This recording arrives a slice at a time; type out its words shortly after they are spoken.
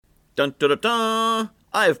Dun dun dun dun!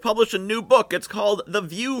 I have published a new book. It's called The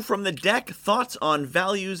View from the Deck, Thoughts on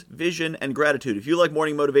Values, Vision, and Gratitude. If you like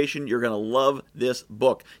morning motivation, you're going to love this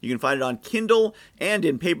book. You can find it on Kindle and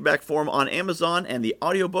in paperback form on Amazon, and the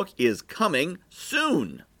audiobook is coming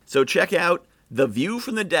soon. So check out The View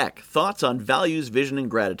from the Deck, Thoughts on Values, Vision, and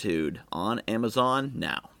Gratitude on Amazon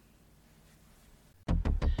now.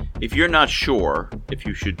 If you're not sure if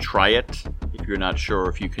you should try it, if you're not sure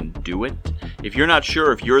if you can do it, if you're not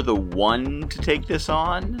sure if you're the one to take this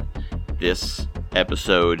on, this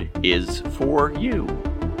episode is for you.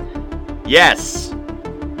 Yes,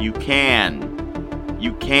 you can.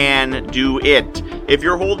 You can do it. If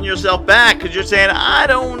you're holding yourself back because you're saying, I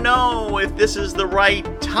don't know if this is the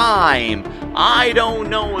right time. I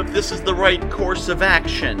don't know if this is the right course of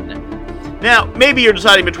action. Now, maybe you're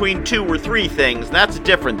deciding between 2 or 3 things. That's a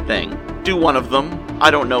different thing. Do one of them. I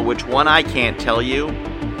don't know which one. I can't tell you.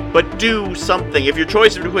 But do something. If your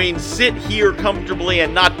choice is between sit here comfortably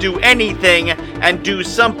and not do anything and do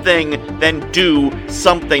something, then do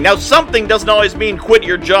something. Now, something doesn't always mean quit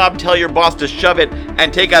your job, tell your boss to shove it,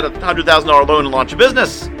 and take out a $100,000 loan and launch a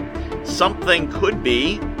business. Something could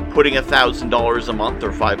be putting $1,000 a month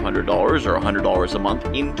or $500 or $100 a month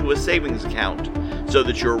into a savings account so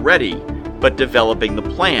that you're ready, but developing the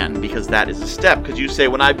plan, because that is a step. Because you say,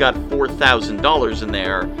 when I've got $4,000 in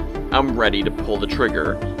there, I'm ready to pull the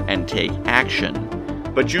trigger and take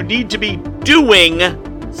action. But you need to be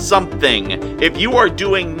doing something. If you are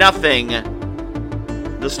doing nothing,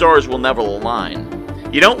 the stars will never align.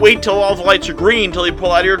 You don't wait till all the lights are green till you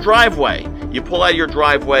pull out of your driveway. You pull out of your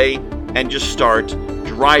driveway and just start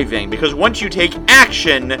driving. Because once you take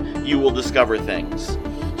action, you will discover things.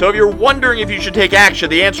 So if you're wondering if you should take action,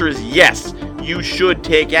 the answer is yes, you should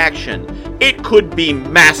take action. It could be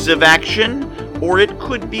massive action, or it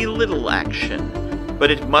could be little action. But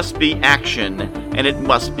it must be action, and it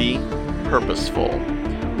must be purposeful.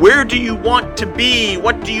 Where do you want to be?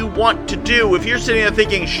 What do you want to do? If you're sitting there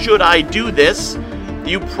thinking, should I do this?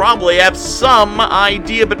 You probably have some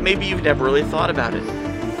idea, but maybe you've never really thought about it.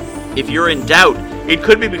 If you're in doubt, it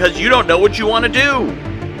could be because you don't know what you want to do.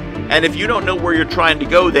 And if you don't know where you're trying to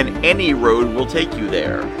go, then any road will take you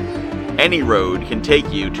there. Any road can take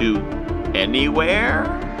you to anywhere,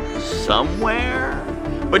 somewhere.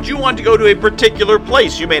 But you want to go to a particular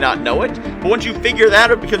place. You may not know it, but once you figure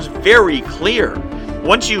that out, it becomes very clear.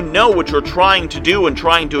 Once you know what you're trying to do and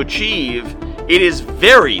trying to achieve, it is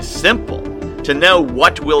very simple to know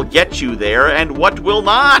what will get you there and what will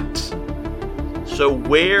not. So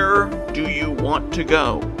where do you want to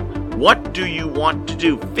go? What do you want to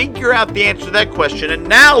do? Figure out the answer to that question, and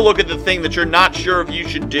now look at the thing that you're not sure if you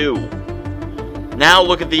should do. Now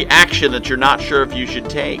look at the action that you're not sure if you should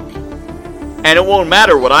take. And it won't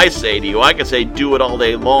matter what I say to you. I can say do it all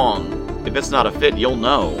day long. If it's not a fit, you'll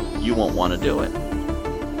know you won't want to do it.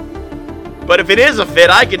 But if it is a fit,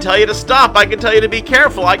 I can tell you to stop. I can tell you to be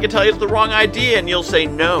careful. I can tell you it's the wrong idea, and you'll say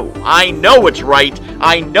no. I know it's right.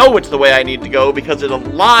 I know it's the way I need to go because it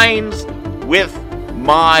aligns with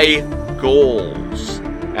my goals.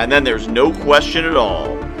 And then there's no question at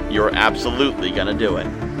all. You're absolutely going to do it.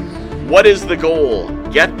 What is the goal?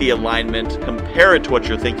 Get the alignment, compare it to what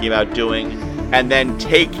you're thinking about doing, and then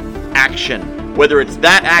take action. Whether it's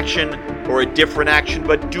that action or a different action,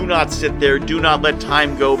 but do not sit there. Do not let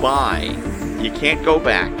time go by. You can't go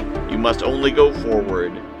back. You must only go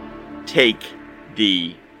forward. Take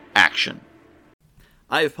the action.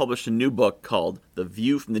 I have published a new book called The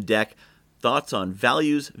View from the Deck, Thoughts on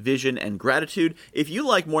Values, Vision, and Gratitude. If you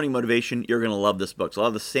like morning motivation, you're going to love this book. It's a lot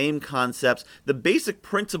of the same concepts. The basic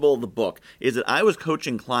principle of the book is that I was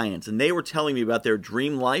coaching clients, and they were telling me about their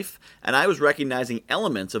dream life, and I was recognizing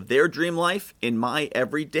elements of their dream life in my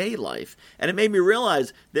everyday life. And it made me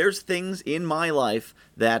realize there's things in my life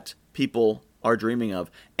that people are dreaming of.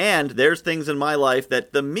 And there's things in my life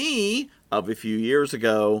that the me of a few years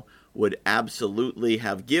ago would absolutely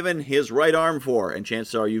have given his right arm for, and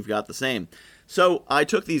chances are you've got the same. So I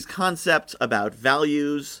took these concepts about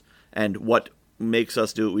values and what makes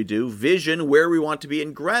us do what we do, vision, where we want to be,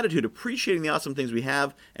 and gratitude, appreciating the awesome things we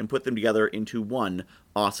have, and put them together into one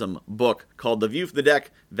awesome book called The View from the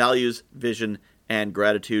Deck, Values, Vision, and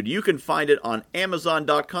Gratitude. You can find it on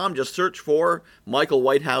Amazon.com. Just search for Michael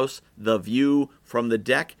Whitehouse, The View from the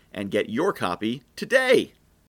Deck, and get your copy today.